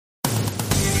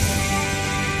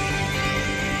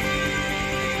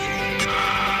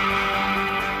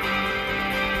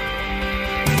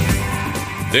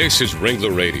This is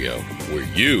Ringler Radio, where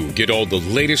you get all the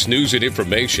latest news and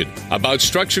information about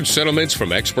structured settlements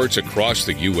from experts across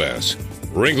the U.S.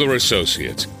 Ringler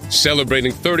Associates,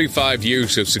 celebrating 35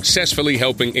 years of successfully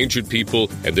helping injured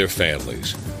people and their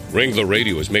families. Ringler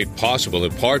Radio is made possible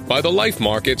in part by the life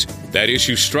markets that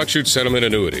issue structured settlement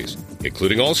annuities,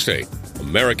 including Allstate,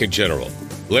 American General,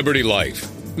 Liberty Life,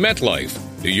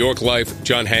 MetLife, New York Life,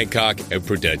 John Hancock, and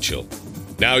Prudential.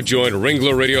 Now join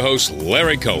Ringler Radio host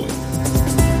Larry Cohen.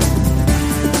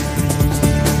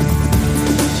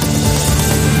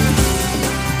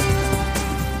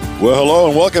 Well, hello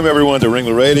and welcome everyone to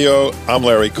Ringler Radio. I'm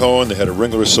Larry Cohen, the head of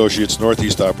Ringler Associates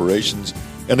Northeast Operations.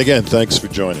 And again, thanks for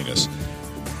joining us.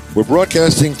 We're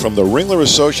broadcasting from the Ringler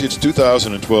Associates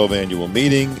 2012 annual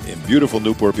meeting in beautiful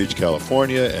Newport Beach,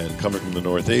 California. And coming from the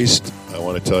Northeast, I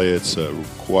want to tell you it's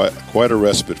quite a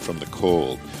respite from the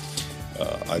cold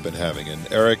I've been having.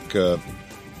 And Eric,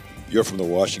 you're from the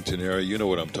Washington area. You know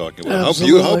what I'm talking about.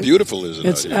 How beautiful is it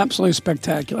It's out here? absolutely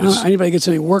spectacular. I don't know anybody gets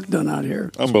any work done out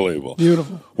here. Unbelievable.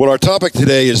 Beautiful. Well, our topic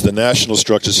today is the National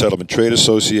Structured Settlement Trade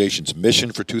Association's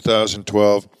mission for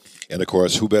 2012. And, of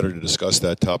course, who better to discuss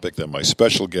that topic than my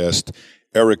special guest,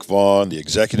 Eric Vaughn, the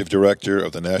Executive Director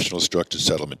of the National Structured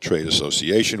Settlement Trade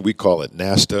Association. We call it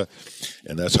NSSTA,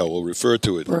 and that's how we'll refer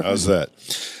to it. Perfect. How's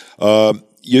that?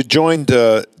 You joined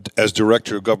as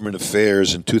Director of Government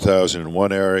Affairs in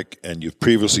 2001, Eric, and you've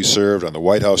previously served on the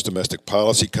White House Domestic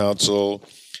Policy Council,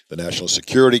 the National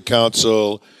Security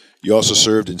Council. You also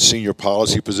served in senior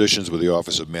policy positions with the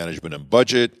Office of Management and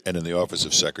Budget and in the Office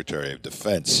of Secretary of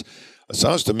Defense. It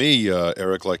sounds to me,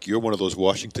 Eric, like you're one of those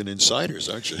Washington insiders,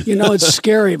 aren't you? You know, it's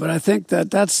scary, but I think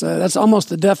that's almost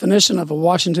the definition of a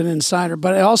Washington insider.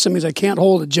 But it also means I can't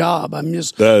hold a job. I'm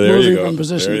just moving from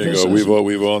position to position.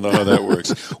 We all know how that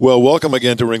works. Well, welcome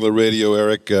again to Ringler Radio,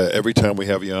 Eric. Every time we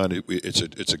have you on,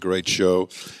 it's a great show.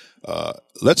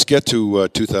 Let's get to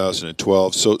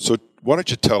 2012. So why don't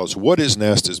you tell us, what is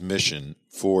NSSTA's mission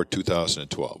for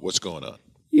 2012? What's going on?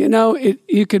 You know,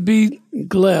 you could be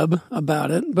glib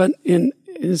about it, but in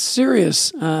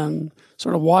serious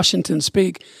sort of Washington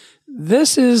speak,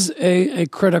 this is a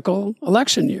critical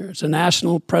election year. It's a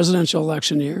national presidential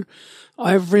election year.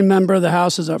 Every member of the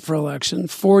House is up for election.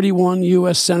 41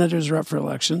 U.S. senators are up for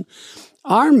election.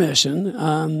 Our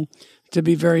mission, to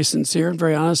be very sincere and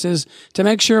very honest, is to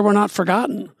make sure we're not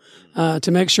forgotten.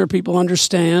 To make sure people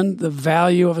understand the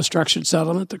value of a structured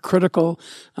settlement, the critical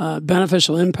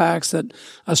beneficial impacts that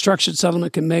a structured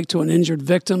settlement can make to an injured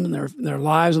victim and their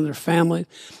lives and their family,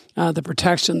 the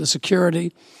protection, the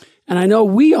security. And I know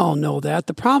we all know that.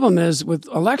 The problem is with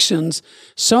elections,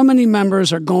 so many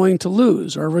members are going to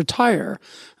lose or retire.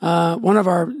 One of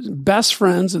our best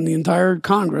friends in the entire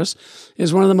Congress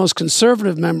is one of the most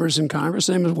conservative members in Congress.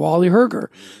 His name is Wally Herger,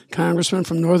 congressman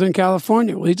from Northern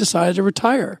California. Well, he decided to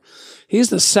retire. He's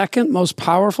the second most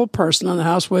powerful person on the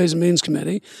House Ways and Means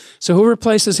Committee. So who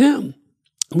replaces him?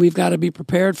 We've got to be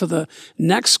prepared for the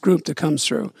next group that comes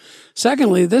through.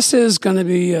 Secondly, this is going to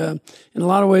be, in a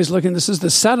lot of ways, this is the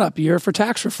setup year for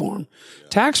tax reform. Yeah.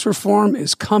 Tax reform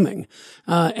is coming.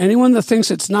 Anyone that thinks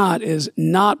it's not is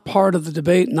not part of the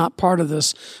debate, not part of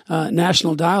this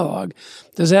national dialogue.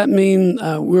 Does that mean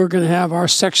we're going to have our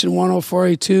Section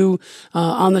 104A2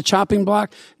 on the chopping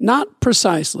block? Not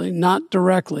precisely, not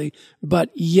directly, but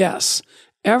yes.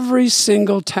 Every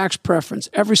single tax preference,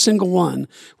 every single one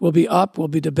will be up, will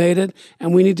be debated,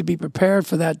 and we need to be prepared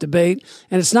for that debate.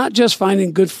 And it's not just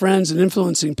finding good friends and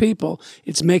influencing people.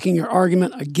 It's making your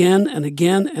argument again and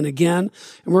again and again.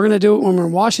 And we're going to do it when we're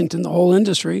in Washington, the whole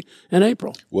industry, in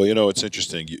April. Well, you know, it's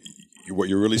interesting. What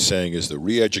you're really saying is the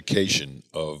re-education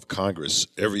of Congress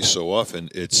every so often.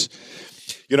 It's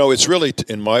really,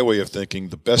 in my way of thinking,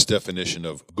 the best definition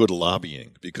of good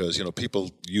lobbying because,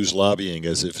 people use lobbying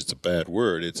as if it's a bad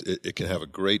word. It can have a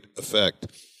great effect.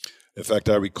 In fact,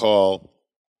 I recall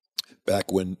back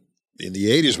in the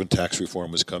 80s when tax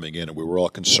reform was coming in and we were all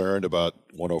concerned about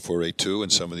 104A2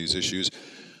 and some of these issues,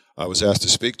 I was asked to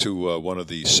speak to one of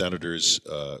the senator's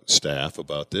staff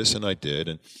about this, and I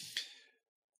did.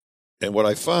 And what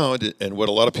I found, and what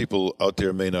a lot of people out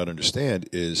there may not understand,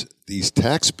 is these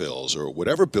tax bills or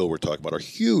whatever bill we're talking about are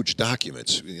huge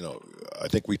documents. I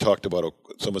think we talked about,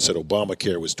 someone said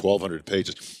Obamacare was 1,200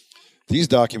 pages. These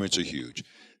documents are huge.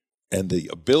 And the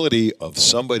ability of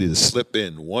somebody to slip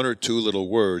in one or two little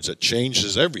words that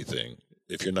changes everything,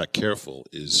 if you're not careful,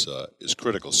 is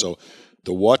critical. So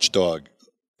the watchdog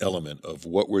element of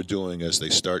what we're doing as they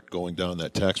start going down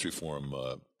that tax reform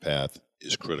path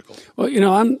is critical. Well,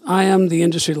 I am the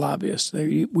industry lobbyist.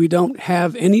 We don't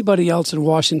have anybody else in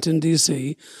Washington,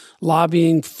 D.C.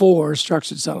 lobbying for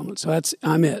structured settlements. So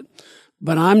I'm it.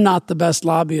 but I'm not the best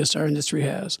lobbyist our industry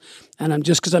has. And I'm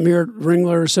just because I'm here at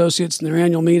Ringler Associates in their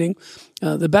annual meeting,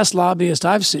 the best lobbyist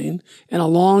I've seen in a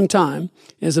long time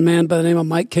is a man by the name of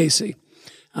Mike Casey.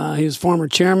 He was former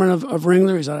chairman of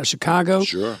Ringler. He's out of Chicago.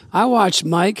 Sure. I watched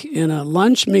Mike in a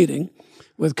lunch meeting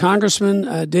with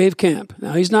Congressman Dave Camp.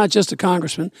 Now, he's not just a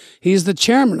congressman. He's the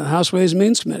chairman of the House Ways and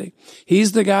Means Committee.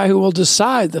 He's the guy who will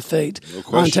decide the fate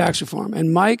on tax reform.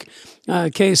 And Mike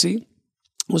Casey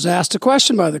was asked a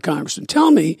question by the congressman. Tell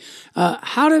me,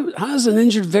 how does an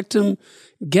injured victim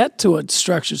get to a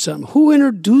structured settlement? Who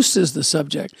introduces the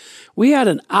subject? We had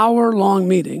an hour-long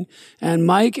meeting, and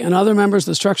Mike and other members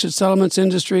of the structured settlements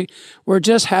industry were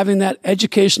just having that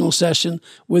educational session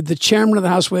with the chairman of the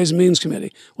House Ways and Means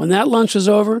Committee. When that lunch was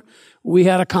over, we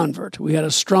had a convert. We had a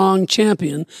strong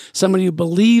champion, somebody who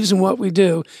believes in what we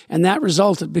do, and that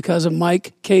resulted because of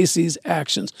Mike Casey's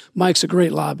actions. Mike's a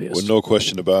great lobbyist. Well, no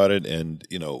question about it. And,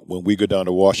 when we go down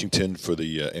to Washington for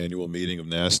the annual meeting of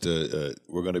NSSTA,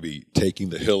 we're going to be taking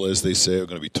the hill, as they say. We're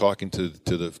going to be talking to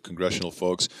the congressional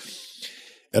folks.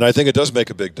 And I think it does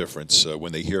make a big difference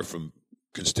when they hear from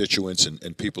constituents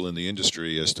and people in the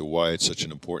industry as to why it's such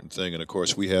an important thing. And, of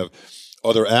course, we have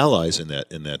other allies in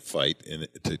that fight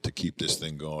to keep this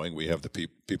thing going. We have the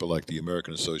people like the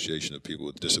American Association of People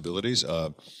with Disabilities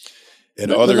and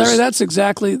others.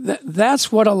 Larry,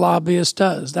 that's what a lobbyist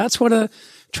does. That's what a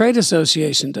trade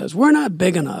association does. We're not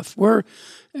big enough. We're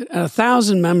at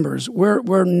 1,000 members.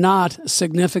 We're not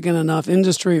significant enough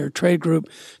industry or trade group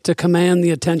to command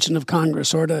the attention of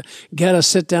Congress or to get a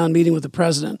sit-down meeting with the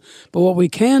president. But what we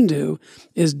can do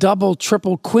is double,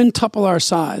 triple, quintuple our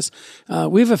size.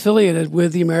 We've affiliated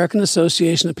with the American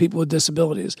Association of People with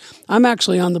Disabilities. I'm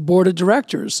actually on the board of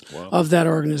directors of that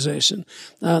organization.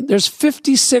 There's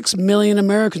 56 million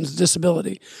Americans with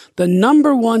disability. The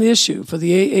number one issue for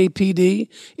the AAPD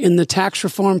in the tax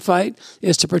reform fight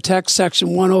is to protect Section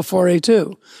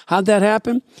 104A2. How'd that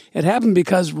happen? It happened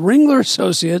because Ringler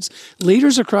Associates,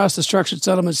 leaders across the structured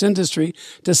settlements industry,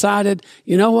 decided,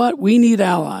 you know what, we need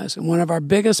allies. And one of our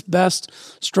biggest, best,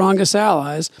 strongest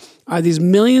allies are these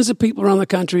millions of people around the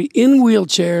country in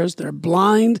wheelchairs. They're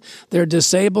blind, they're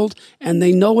disabled, and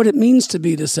they know what it means to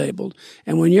be disabled.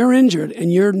 And when you're injured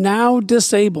and you're now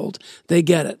disabled, they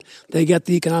get it. They get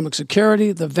the economic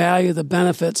security, the value, the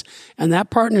benefits. And that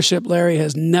partnership, Larry,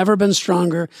 has never been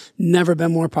stronger, never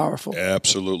been more powerful.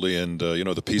 Absolutely. And,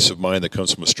 the peace of mind that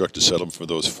comes from a structured settlement for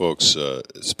those folks,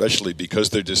 especially because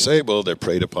they're disabled, they're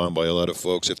preyed upon by a lot of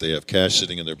folks. If they have cash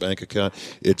sitting in their bank account,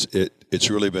 it's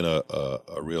really been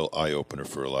a real eye-opener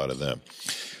for a lot of them.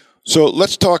 So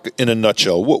let's talk in a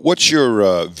nutshell. What's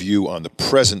your view on the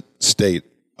present state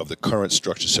of the current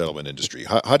structured settlement industry?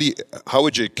 How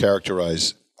would you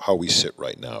characterize how we sit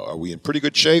right now? Are we in pretty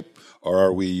good shape, or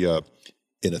are we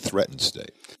in a threatened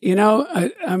state?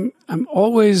 I'm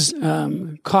always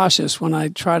cautious when I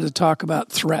try to talk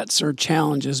about threats or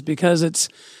challenges, because it's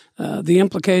the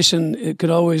implication, it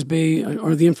could always be,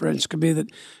 or the inference could be, that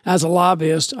as a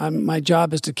lobbyist, my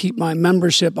job is to keep my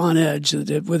membership on edge.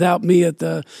 That without me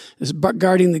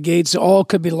guarding the gates, all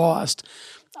could be lost.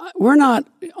 We're not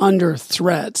under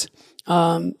threat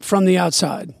from the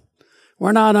outside.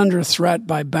 We're not under threat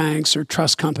by banks or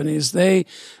trust companies. They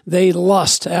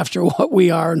lust after what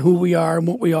we are and who we are and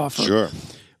what we offer. Sure.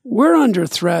 We're under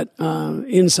threat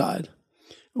inside.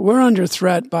 We're under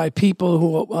threat by people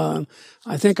who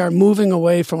I think are moving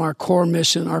away from our core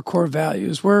mission, our core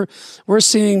values. We're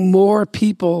seeing more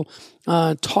people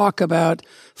talk about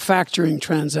factoring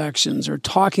transactions or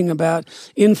talking about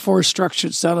enforced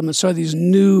structured settlements or these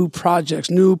new projects,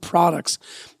 new products.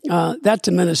 That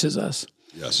diminishes us.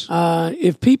 Yes.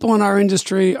 If people in our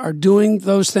industry are doing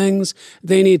those things,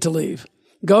 they need to leave.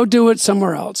 Go do it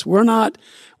somewhere else. We're not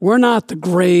the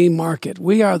gray market.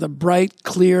 We are the bright,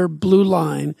 clear blue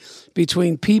line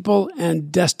between people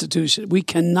and destitution. We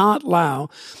cannot allow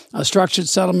a structured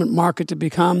settlement market to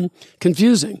become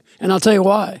confusing. And I'll tell you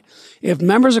why. If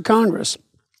members of Congress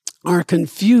are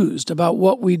confused about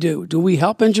what we do we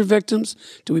help injured victims?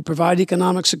 Do we provide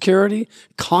economic security,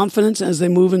 confidence as they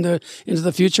move into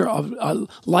the future of a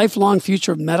lifelong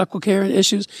future of medical care and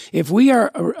issues? If we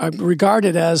are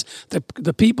regarded as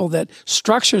the people that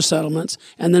structure settlements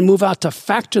and then move out to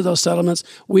factor those settlements,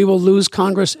 we will lose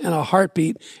Congress in a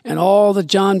heartbeat, and all the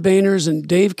John Boehners and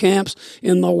Dave Camps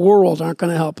in the world aren't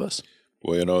going to help us.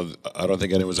 Well, I don't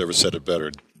think anyone's ever said it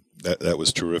better. That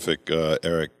was terrific,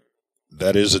 Eric.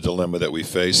 That is a dilemma that we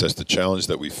face. That's the challenge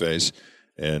that we face.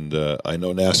 And I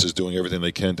know NSSTA is doing everything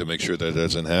they can to make sure that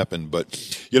doesn't happen. But,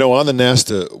 on the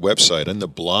NSSTA website, and the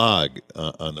blog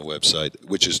on the website,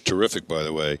 which is terrific, by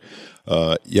the way,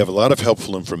 you have a lot of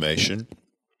helpful information.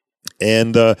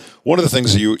 And one of the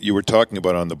things you were talking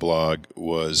about on the blog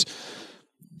was,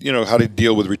 how to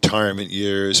deal with retirement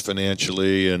years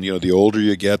financially. And, the older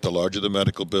you get, the larger the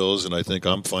medical bills. And I think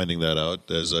I'm finding that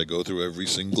out as I go through every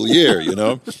single year,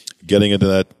 getting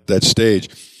into that stage.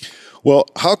 Well,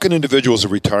 how can individuals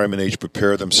of retirement age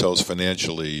prepare themselves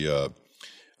financially,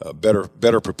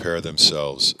 better prepare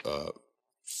themselves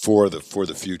for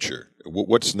the future?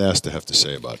 What's NSSTA have to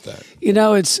say about that?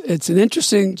 It's an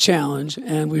interesting challenge,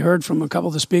 and we heard from a couple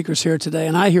of the speakers here today,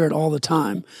 and I hear it all the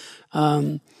time.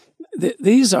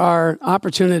 These are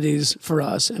opportunities for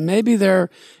us, and maybe they're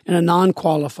in a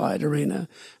non-qualified arena,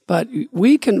 but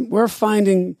we're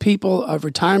finding people of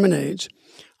retirement age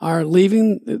are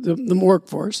leaving the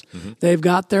workforce. Mm-hmm. They've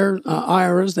got their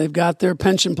IRAs, they've got their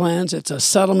pension plans. It's a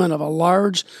settlement of a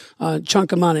large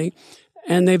chunk of money,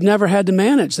 and they've never had to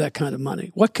manage that kind of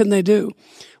money. What can they do?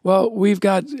 Well, we've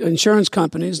got insurance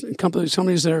companies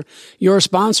that are your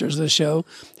sponsors of the show,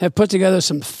 have put together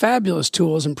some fabulous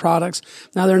tools and products.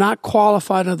 Now, they're not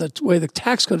qualified under the way the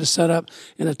tax code is set up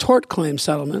in a tort claim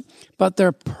settlement, but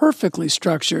they're perfectly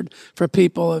structured for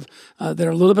people that are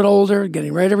a little bit older,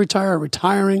 getting ready to retire, or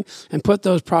retiring, and put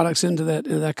those products into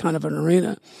that kind of an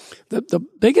arena. The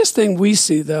biggest thing we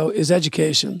see, though, is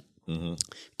education. Mm-hmm.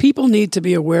 People need to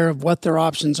be aware of what their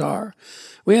options are.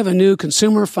 We have a new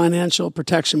Consumer Financial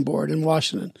Protection Board in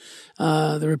Washington.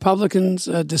 The Republicans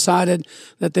decided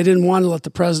that they didn't want to let the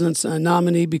president's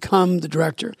nominee become the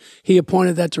director. He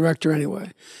appointed that director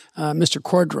anyway, Mr.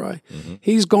 Cordray. Mm-hmm.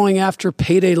 He's going after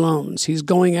payday loans. He's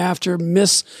going after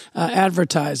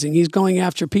advertising. He's going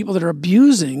after people that are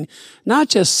abusing not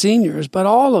just seniors, but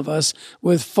all of us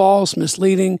with false,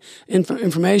 misleading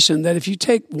information that if you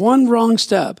take one wrong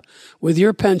step with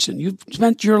your pension, you've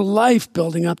spent your life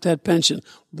building up that pension.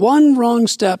 One wrong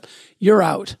step, you're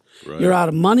out. Right. You're out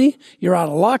of money, you're out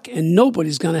of luck, and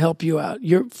nobody's going to help you out.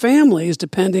 Your family is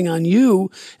depending on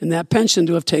you and that pension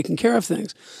to have taken care of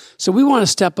things. So we want to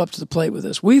step up to the plate with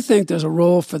this. We think there's a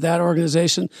role for that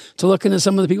organization to look into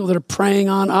some of the people that are preying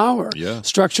on our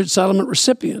structured settlement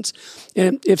recipients.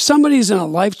 And if somebody's in a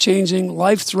life-changing,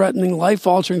 life-threatening,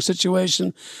 life-altering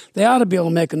situation, they ought to be able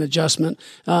to make an adjustment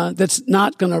that's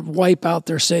not going to wipe out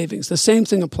their savings. The same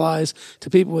thing applies to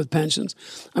people with pensions.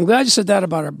 I'm glad you said that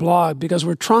about our blog, because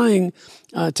we're trying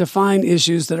to find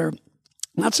issues that are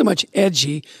not so much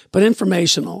edgy, but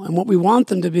informational. And what we want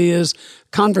them to be is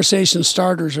conversation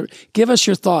starters, or give us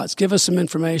your thoughts, give us some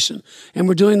information. And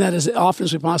we're doing that as often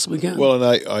as we possibly can. Well,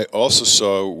 and I also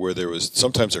saw where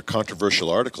sometimes there are controversial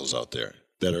articles out there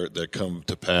that come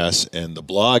to pass, and the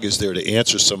blog is there to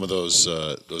answer some of those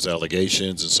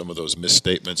allegations and some of those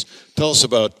misstatements. Tell us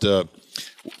about, I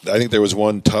think there was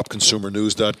one,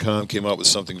 topconsumernews.com came out with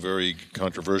something very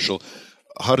controversial.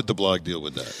 How did the blog deal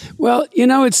with that? Well,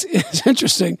 it's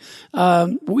interesting.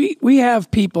 We have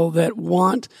people that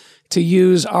want to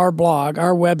use our blog,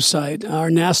 our website, our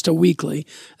NSSTA Weekly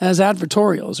as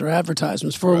advertorials or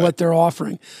advertisements for what they're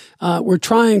offering. We're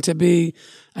trying to be,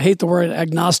 I hate the word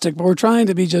agnostic, but we're trying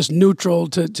to be just neutral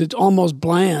to almost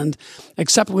bland,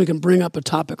 except when we can bring up a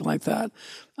topic like that.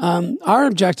 Our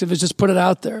objective is just put it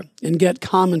out there and get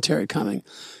commentary coming.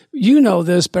 You know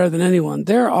this better than anyone.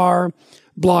 There are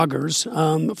bloggers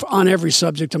on every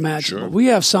subject imaginable. Sure. We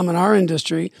have some in our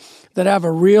industry that have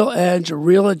a real edge, a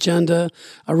real agenda,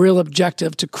 a real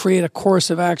objective to create a course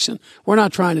of action. We're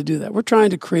not trying to do that. We're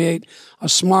trying to create a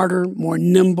smarter, more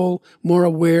nimble, more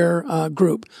aware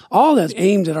group. All that's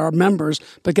aimed at our members,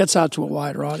 but gets out to a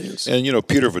wider audience. And,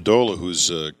 Peter Vadola,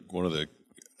 who's one of the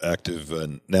active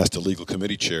NSSTA Legal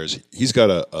Committee chairs, he's got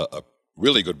a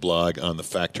really good blog on the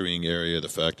factoring area.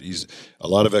 He's a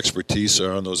lot of expertise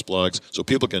are on those blogs, so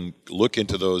people can look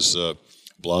into those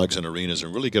blogs and arenas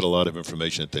and really get a lot of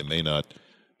information that they may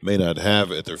not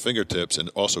have at their fingertips, and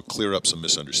also clear up some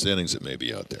misunderstandings that may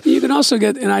be out there. You can also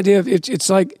get an idea of it's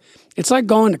like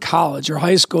going to college or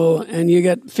high school, and you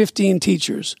get 15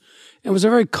 teachers. It was a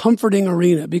very comforting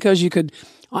arena because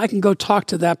I can go talk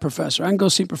to that professor. I can go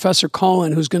see Professor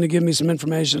Cohen, who's going to give me some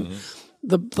information. Mm-hmm.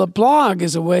 The blog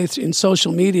is a way in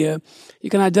social media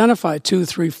you can identify 2,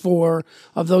 3, 4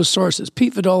 of those sources.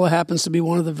 Pete Vadola happens to be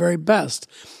one of the very best.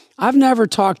 I've never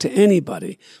talked to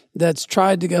anybody that's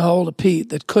tried to get hold of Pete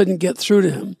that couldn't get through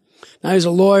to him. Now, he's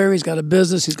a lawyer, he's got a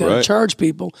business, he's got to charge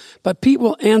people, but Pete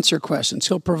will answer questions.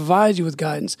 He'll provide you with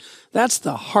guidance. That's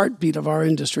the heartbeat of our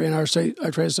industry and our trade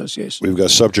association. We've got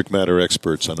subject matter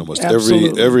experts on almost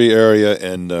every area,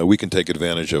 and we can take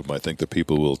advantage of them. I think the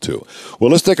people will too. Well,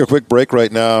 let's take a quick break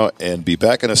right now and be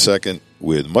back in a second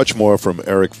with much more from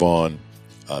Eric Vaughn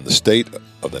on the state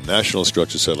of the National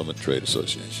Structured Settlement Trade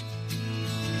Association.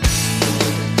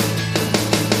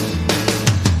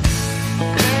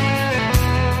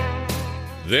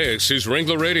 This is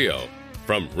Ringler Radio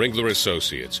from Ringler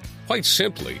Associates. Quite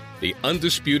simply, the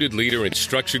undisputed leader in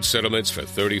structured settlements for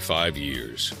 35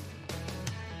 years.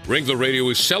 Ringler Radio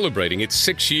is celebrating its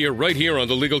 6th year right here on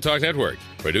the Legal Talk Network,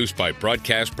 produced by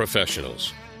broadcast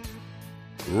professionals.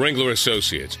 Ringler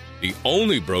Associates, the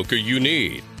only broker you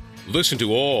need. Listen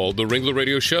to all the Ringler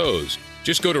Radio shows.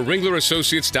 Just go to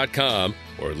ringlerassociates.com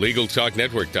or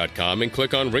LegalTalkNetwork.com and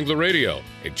click on Ringler Radio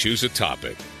and choose a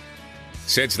topic.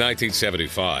 Since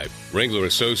 1975, Ringler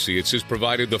Associates has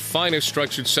provided the finest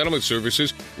structured settlement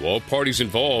services to all parties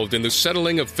involved in the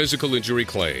settling of physical injury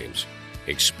claims.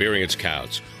 Experience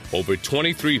counts. Over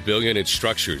 $23 billion in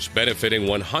structures benefiting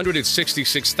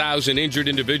 166,000 injured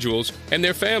individuals and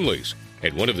their families,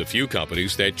 and one of the few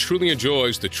companies that truly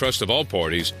enjoys the trust of all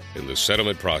parties in the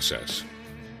settlement process.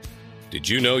 Did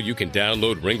you know you can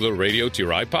download Ringler Radio to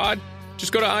your iPod?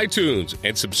 Just go to iTunes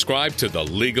and subscribe to the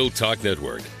Legal Talk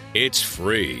Network. It's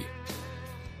free.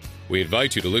 We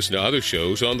invite you to listen to other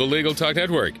shows on the Legal Talk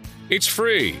Network. It's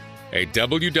free at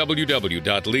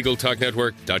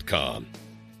www.LegalTalkNetwork.com.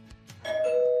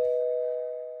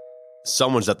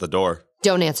 Someone's at the door.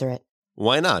 Don't answer it.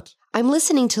 Why not? I'm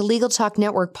listening to Legal Talk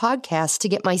Network podcasts to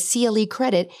get my CLE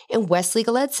credit in West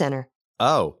Legal Ed Center.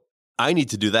 Oh, I need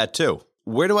to do that too.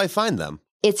 Where do I find them?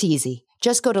 It's easy.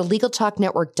 Just go to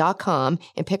LegalTalkNetwork.com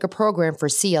and pick a program for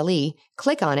CLE,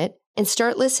 click on it, and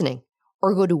start listening.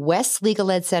 Or go to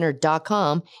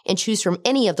westlegaledcenter.com and choose from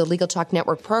any of the Legal Talk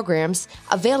Network programs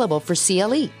available for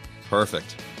CLE.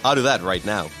 Perfect. I'll do that right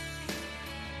now.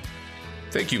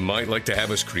 Think you might like to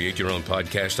have us create your own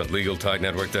podcast on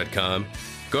LegalTalkNetwork.com?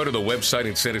 Go to the website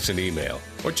and send us an email.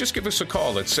 Or just give us a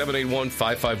call at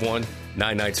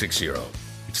 781-551-9960.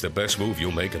 It's the best move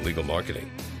you'll make in legal marketing.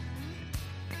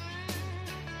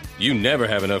 You never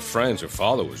have enough friends or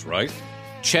followers, right?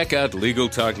 Check out Legal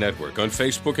Talk Network on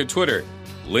Facebook and Twitter,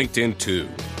 LinkedIn too.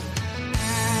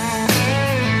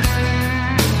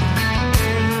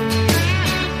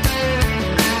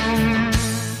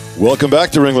 Welcome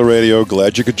back to Ringler Radio.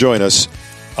 Glad you could join us.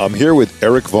 I'm here with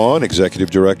Eric Vaughn,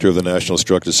 Executive Director of the National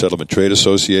Structured Settlement Trade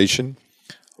Association,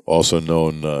 also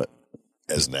known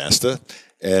as NSSTA.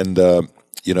 And,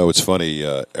 it's funny,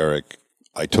 Eric,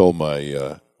 I told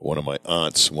my one of my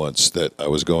aunts once that I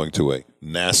was going to a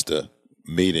NSSTA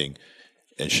meeting,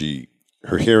 and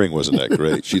her hearing wasn't that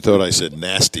great. She thought I said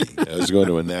nasty. I was going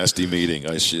to a nasty meeting.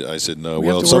 I said no.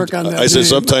 I said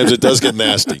sometimes it does get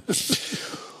nasty.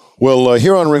 Well,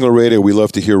 here on Ringler Radio, we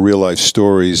love to hear real-life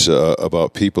stories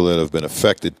about people that have been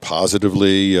affected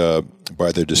positively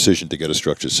by their decision to get a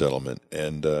structured settlement.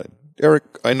 And, Eric,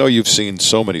 I know you've seen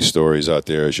so many stories out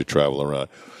there as you travel around.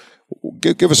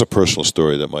 Give us a personal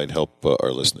story that might help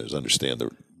our listeners understand the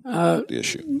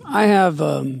issue. I have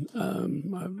a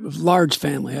large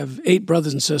family. I have 8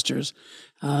 brothers and sisters.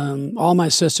 All my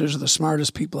sisters are the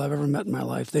smartest people I've ever met in my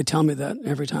life. They tell me that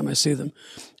every time I see them.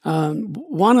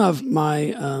 One of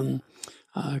my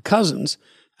cousins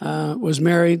was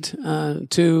married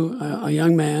to a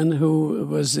young man who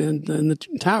was in the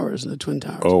towers, in the Twin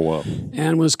Towers. Oh, wow.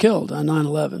 And was killed on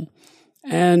 9/11.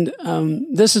 And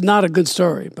this is not a good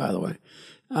story, by the way.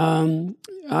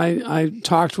 I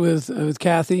talked with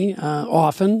Kathy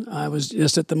often. I was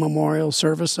just at the memorial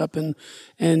service up in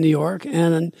New York,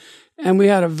 and we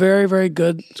had a very, very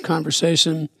good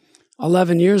conversation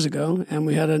 11 years ago, and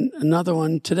we had another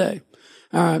one today,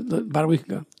 about a week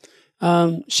ago.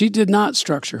 She did not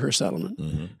structure her settlement.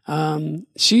 Mm-hmm.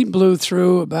 She blew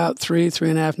through about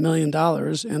 $3.5 million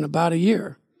in about a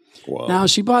year. Wow. Now,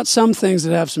 she bought some things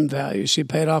that have some value. She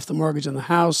paid off the mortgage on the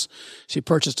house. She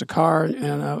purchased a car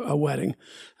and a wedding.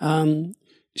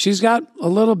 She's got a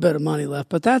little bit of money left,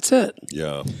 but that's it.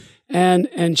 Yeah.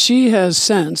 And she has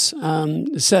since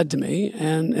said to me,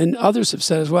 and others have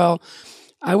said as well,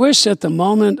 I wish at the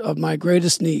moment of my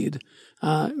greatest need,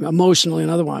 emotionally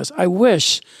and otherwise, I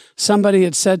wish somebody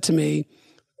had said to me,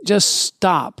 just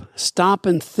stop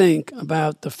and think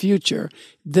about the future.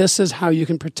 This is how you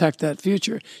can protect that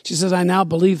future. She says, I now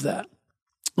believe that.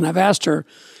 And I've asked her,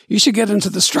 you should get into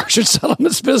the structured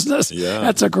settlements business. Yeah.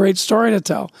 That's a great story to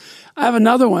tell. I have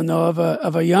another one, though,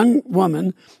 of a young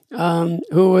woman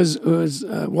who was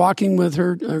walking with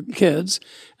her kids,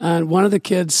 and one of the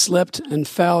kids slipped and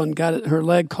fell and got her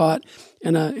leg caught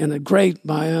in a grate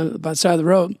by the side of the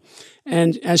road.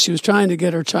 And as she was trying to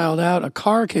get her child out, a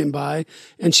car came by,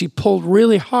 and she pulled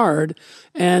really hard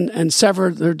and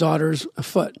severed her daughter's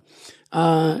foot.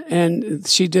 And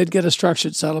she did get a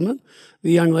structured settlement.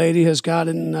 The young lady has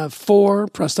gotten 4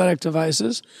 prosthetic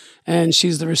devices, and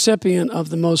she's the recipient of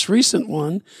the most recent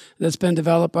one that's been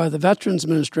developed by the Veterans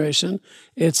Administration.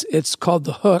 It's called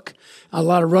the Hook. A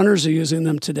lot of runners are using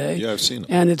them today. Yeah, I've seen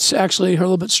them. And it's actually a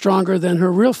little bit stronger than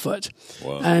her real foot.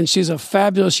 Wow. And she's a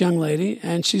fabulous young lady,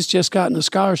 and she's just gotten a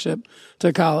scholarship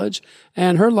to college,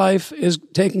 and her life is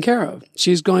taken care of.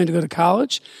 She's going to go to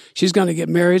college. She's going to get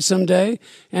married someday,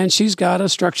 and she's got a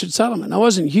structured settlement. Now, it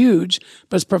wasn't huge,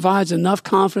 but it provides enough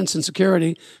confidence and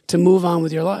security to move on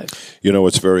with your life. You know,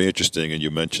 it's very interesting, and you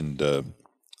mentioned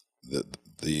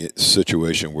the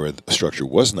situation where the structure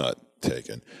was not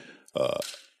taken.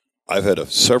 I've had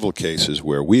several cases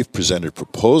where we've presented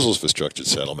proposals for structured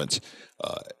settlements,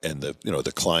 and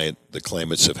the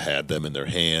claimants have had them in their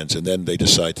hands, and then they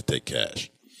decide to take cash.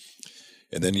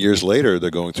 And then years later, they're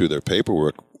going through their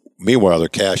paperwork. Meanwhile, their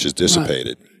cash is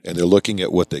dissipated, and they're looking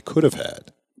at what they could have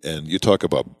had. And you talk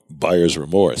about buyer's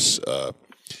remorse.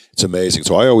 It's amazing.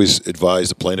 So I always advise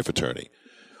the plaintiff attorney,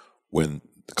 when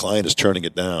the client is turning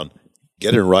it down,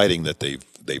 get in writing that they've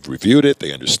reviewed it,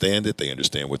 they understand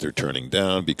what they're turning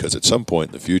down, because at some point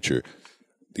in the future,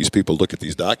 these people look at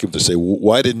these documents and say,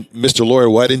 Mr. Lawyer,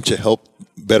 why didn't you help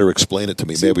better explain it to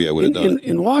me? Maybe I would have done it.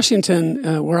 In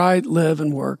Washington, where I live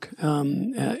and work,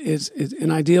 and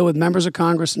I deal with members of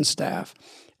Congress and staff,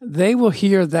 they will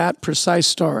hear that precise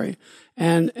story,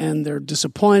 and they're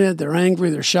disappointed, they're angry,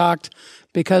 they're shocked,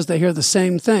 because they hear the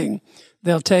same thing.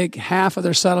 They'll take half of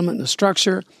their settlement in a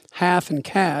structure, half in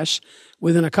cash.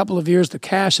 Within a couple of years, the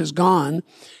cash is gone.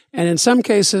 And in some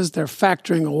cases, they're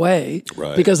factoring away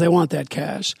because they want that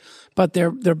cash. But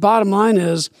their bottom line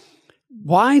is,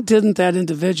 why didn't that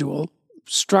individual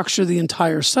structure the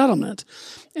entire settlement?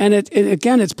 And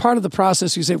again, it's part of the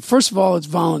process. You say, first of all, it's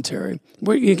voluntary.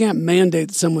 You can't mandate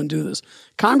that someone do this.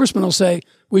 Congressmen will say,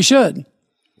 we should.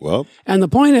 Well, and the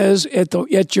point is,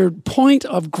 at your point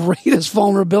of greatest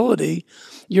vulnerability,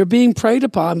 you're being preyed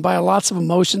upon by lots of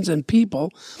emotions and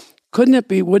people.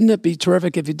 Wouldn't it be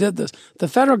terrific if you did this? The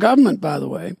federal government, by the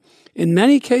way, in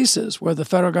many cases where the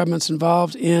federal government's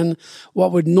involved in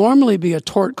what would normally be a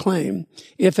tort claim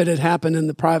if it had happened in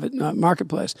the private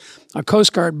marketplace, a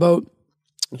Coast Guard boat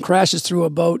crashes through a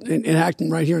boat in Acton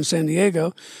right here in San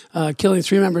Diego, killing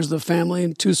 3 members of the family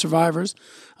and 2 survivors.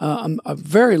 A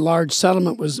very large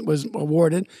settlement was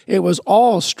awarded. It was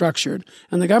all structured.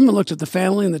 And the government looked at the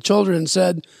family and the children and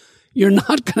said, you're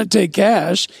not going to take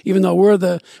cash, even though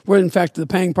we're in fact the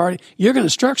paying party. You're going to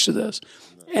structure this.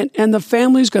 And the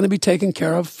family's going to be taken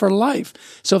care of for life.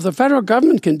 So if the federal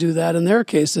government can do that in their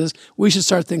cases, we should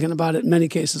start thinking about it in many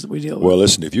cases that we deal with. Well,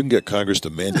 listen, if you can get Congress to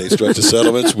mandate structured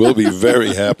settlements, we'll be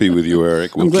very happy with you,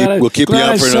 Eric. We'll keep you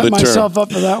on for another term. I set myself up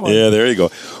for that one. Yeah, there you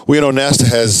go. Well, NSSTA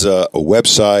has a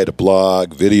website, a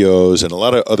blog, videos, and a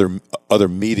lot of other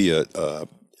media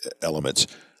elements.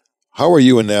 How are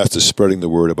you and NSSTA spreading the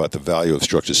word about the value of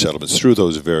structured settlements through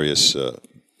those various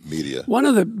media? One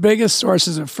of the biggest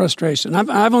sources of frustration,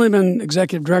 I've only been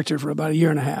executive director for about 1.5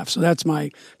 years, so that's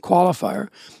my qualifier.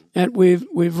 And we've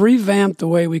revamped the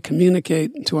way we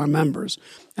communicate to our members.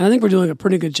 And I think we're doing a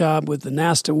pretty good job with the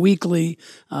NSSTA Weekly,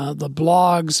 the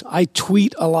blogs. I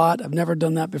tweet a lot. I've never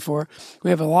done that before. We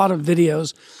have a lot of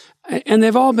videos. And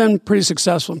they've all been pretty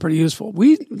successful and pretty useful.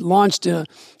 We launched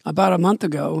about a month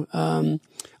ago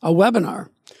a webinar.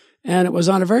 And it was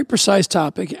on a very precise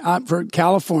topic for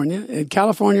California. And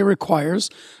California requires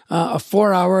a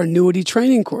 4-hour annuity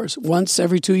training course once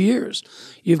every 2 years.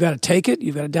 You've got to take it.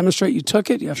 You've got to demonstrate you took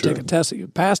it. You have to take a test that you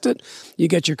passed it. You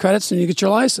get your credits and you get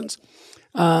your license.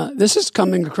 This is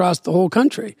coming across the whole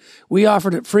country. We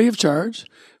offered it free of charge.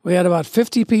 We had about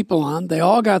 50 people on. They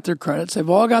all got their credits. They've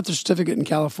all got their certificate in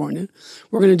California.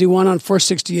 We're going to do one on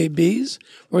 468Bs.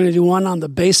 We're going to do one on the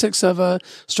basics of a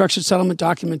structured settlement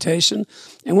documentation.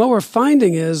 And what we're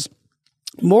finding is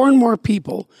more and more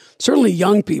people, certainly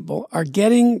young people, are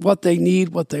getting what they need,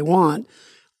 what they want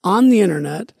on the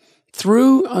internet,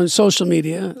 through social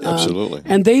media. Absolutely.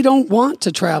 And they don't want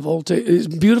to travel, as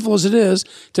beautiful as it is,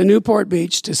 to Newport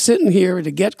Beach, to sit in here, to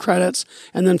get credits,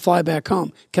 and then fly back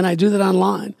home. Can I do that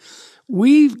online?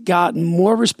 We've gotten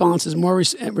more responses, more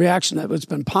reaction that's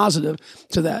been positive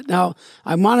to that. Now,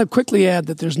 I want to quickly add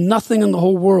that there's nothing in the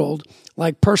whole world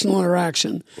like personal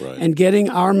interaction and getting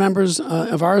our members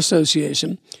of our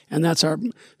association, and that's our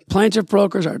plaintiff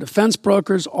brokers, our defense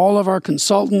brokers, all of our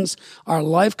consultants, our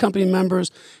life company members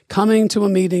coming to a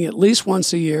meeting at least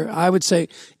once a year, I would say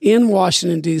in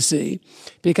Washington, D.C.,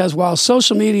 because while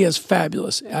social media is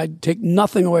fabulous, I take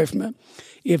nothing away from it,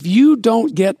 If you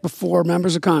don't get before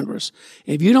members of Congress,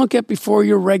 if you don't get before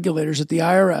your regulators at the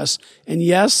IRS, and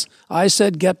yes, I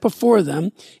said get before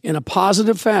them in a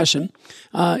positive fashion,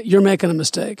 you're making a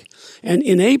mistake. And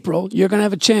in April, you're going to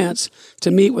have a chance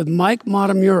to meet with Mike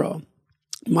Matamuro.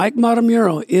 Mike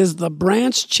Matamuro is the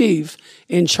branch chief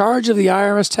in charge of the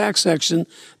IRS tax section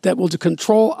that will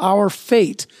control our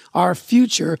fate, our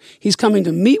future. He's coming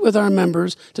to meet with our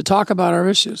members to talk about our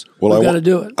issues. Well, We've got to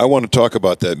do it. I want to talk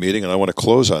about that meeting, and I want to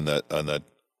close on that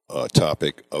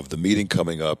topic of the meeting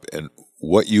coming up and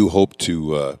what you hope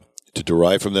to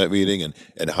derive from that meeting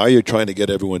and how you're trying to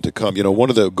get everyone to come. You know, one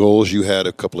of the goals you had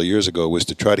a couple of years ago was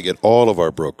to try to get all of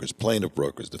our brokers, plaintiff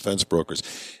brokers, defense brokers,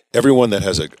 everyone that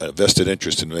has a vested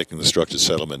interest in making the structured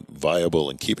settlement viable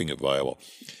and keeping it viable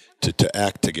to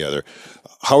act together.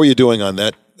 How are you doing on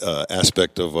that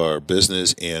aspect of our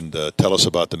business? And tell us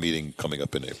about the meeting coming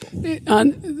up in April.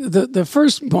 On the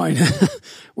first point,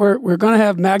 we're going to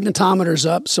have magnetometers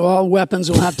up, so all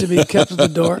weapons will have to be kept at the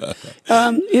door.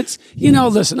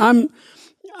 Listen,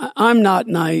 I'm not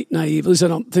naive. At least I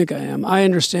don't think I am. I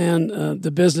understand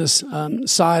the business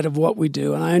side of what we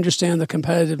do, and I understand the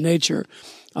competitive nature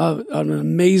of an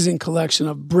amazing collection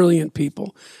of brilliant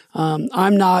people.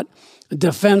 I'm not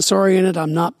defense-oriented.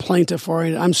 I'm not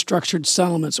plaintiff-oriented. I'm structured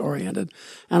settlements-oriented,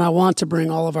 and I want to bring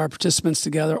all of our participants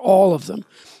together, all of them.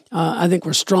 I think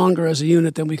we're stronger as a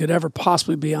unit than we could ever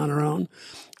possibly be on our own.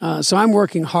 So I'm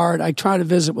working hard. I try to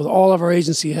visit with all of our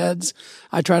agency heads.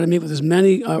 I try to meet with as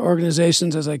many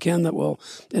organizations as I can that will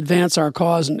advance our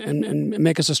cause and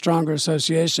make us a stronger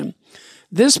association.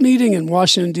 This meeting in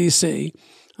Washington, D.C.,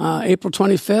 April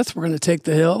 25th, we're going to take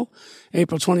the Hill.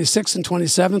 April 26th and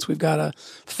 27th, we've got a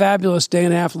fabulous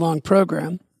day-and-a-half-long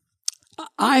program.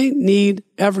 I need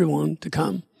everyone to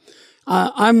come.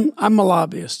 I'm a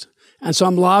lobbyist, and so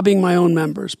I'm lobbying my own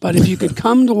members. But if you could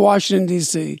come to Washington,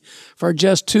 D.C. for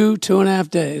just 2.5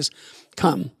 days,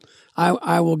 come.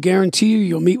 I will guarantee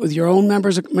you'll meet with your own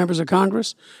members of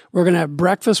Congress. We're going to have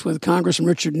breakfast with Congressman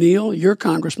Richard Neal, your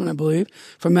congressman, I believe,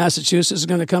 from Massachusetts, is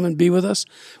going to come and be with us.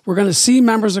 We're going to see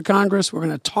members of Congress. We're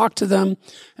going to talk to them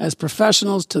as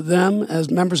professionals, to them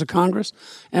as members of Congress.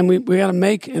 And we got to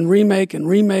make and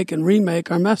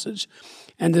remake our message.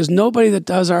 And there's nobody that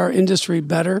does our industry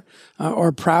better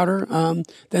or prouder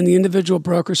than the individual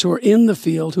brokers who are in the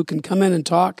field, who can come in and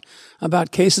talk about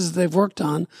cases that they've worked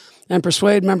on and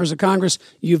persuade members of Congress,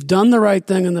 you've done the right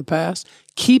thing in the past,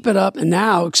 keep it up, and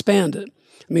now expand it.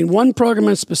 I mean, one program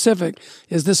in specific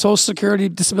is the Social Security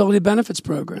Disability Benefits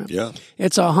Program. Yeah.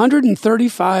 It's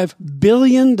 $135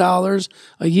 billion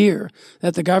a year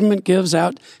that the government gives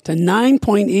out to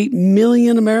 9.8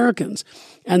 million Americans.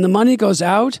 And the money goes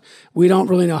out. We don't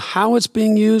really know how it's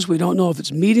being used. We don't know if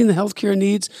it's meeting the healthcare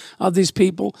needs of these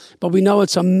people, but we know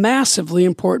it's a massively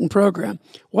important program.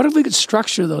 What if we could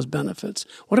structure those benefits?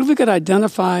 What if we could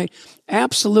identify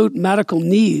absolute medical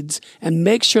needs and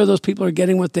make sure those people are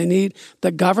getting what they need?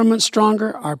 The government's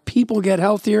stronger. Our people get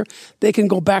healthier. They can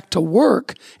go back to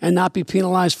work and not be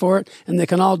penalized for it. And they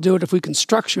can all do it if we can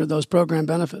structure those program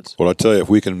benefits. Well, I'll tell you, if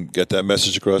we can get that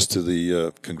message across to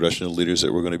the congressional leaders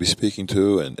that we're going to be speaking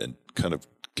to and kind of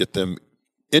get them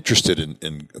interested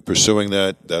in pursuing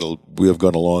that, we have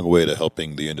gone a long way to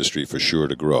helping the industry for sure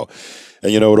to grow.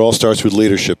 And, it all starts with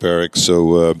leadership, Eric.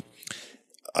 So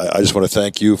I just want to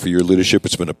thank you for your leadership.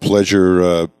 It's been a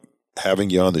pleasure having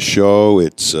you on the show.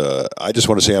 I just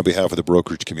want to say on behalf of the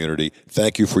brokerage community,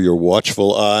 thank you for your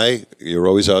watchful eye. You're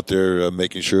always out there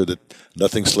making sure that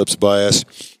nothing slips by us.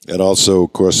 And also,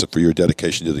 of course, for your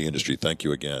dedication to the industry. Thank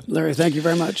you again. Larry, thank you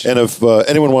very much. And if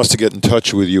anyone wants to get in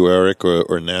touch with you, Eric, or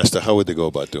NSSTA, how would they go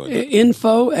about doing that?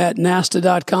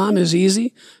 Info@NSSTA.com is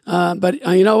easy. But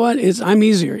you know what? I'm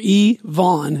easier.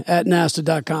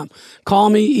 Vaughn@NSSTA.com. Call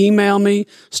me, email me,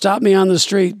 stop me on the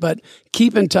street, but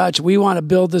keep in touch. We want to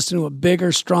build this into a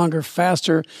bigger, stronger,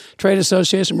 faster trade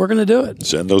association. We're going to do it.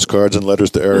 Send those cards and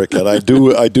letters to Eric, and I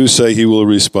do say he will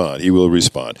respond. He will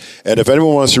respond. And if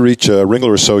anyone wants to reach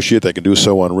Ringler Associate, they can do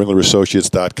so on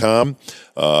ringlerassociates.com.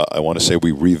 I want to say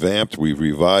we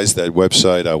revised that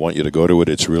website. I want you to go to it.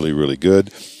 It's really, really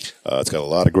good. It's got a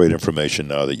lot of great information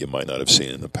now that you might not have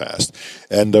seen in the past.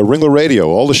 And Ringler Radio,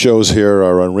 all the shows here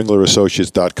are on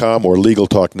ringlerassociates.com or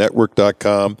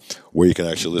LegalTalkNetwork.com, where you can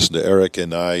actually listen to Eric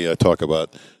and I talk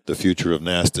about the future of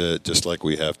NSSTA just like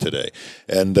we have today.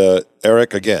 And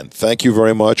Eric, again, thank you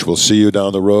very much. We'll see you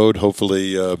down the road,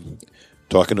 hopefully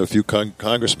talking to a few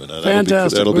congressmen.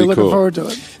 Fantastic. That'll We're be looking cool. forward to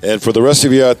it. And for the rest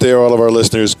of you out there, all of our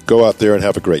listeners, go out there and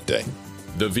have a great day.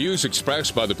 The views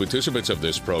expressed by the participants of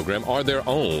this program are their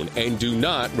own and do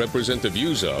not represent the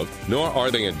views of, nor are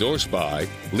they endorsed by,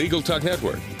 Legal Talk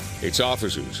Network, its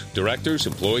officers, directors,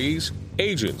 employees,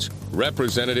 agents,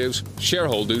 representatives,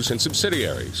 shareholders, and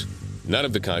subsidiaries. None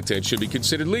of the content should be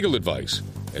considered legal advice.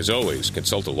 As always,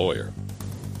 consult a lawyer.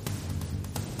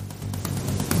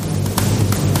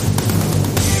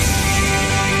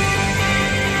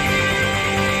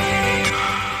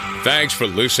 Thanks for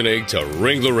listening to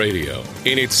Ringler Radio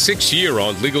in its 6th year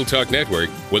on Legal Talk Network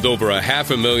with over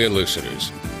 500,000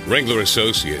 listeners. Ringler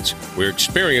Associates, where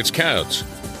experience counts.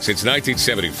 Since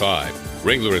 1975,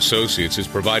 Ringler Associates has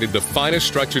provided the finest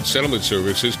structured settlement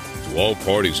services to all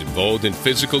parties involved in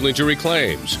physical injury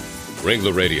claims.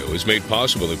 Ringler Radio is made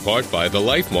possible in part by the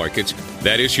life markets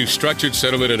that issue structured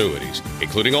settlement annuities,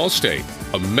 including Allstate,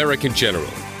 American General,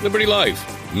 Liberty Life,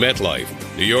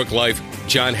 MetLife, New York Life,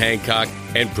 John Hancock,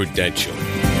 and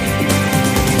Prudential.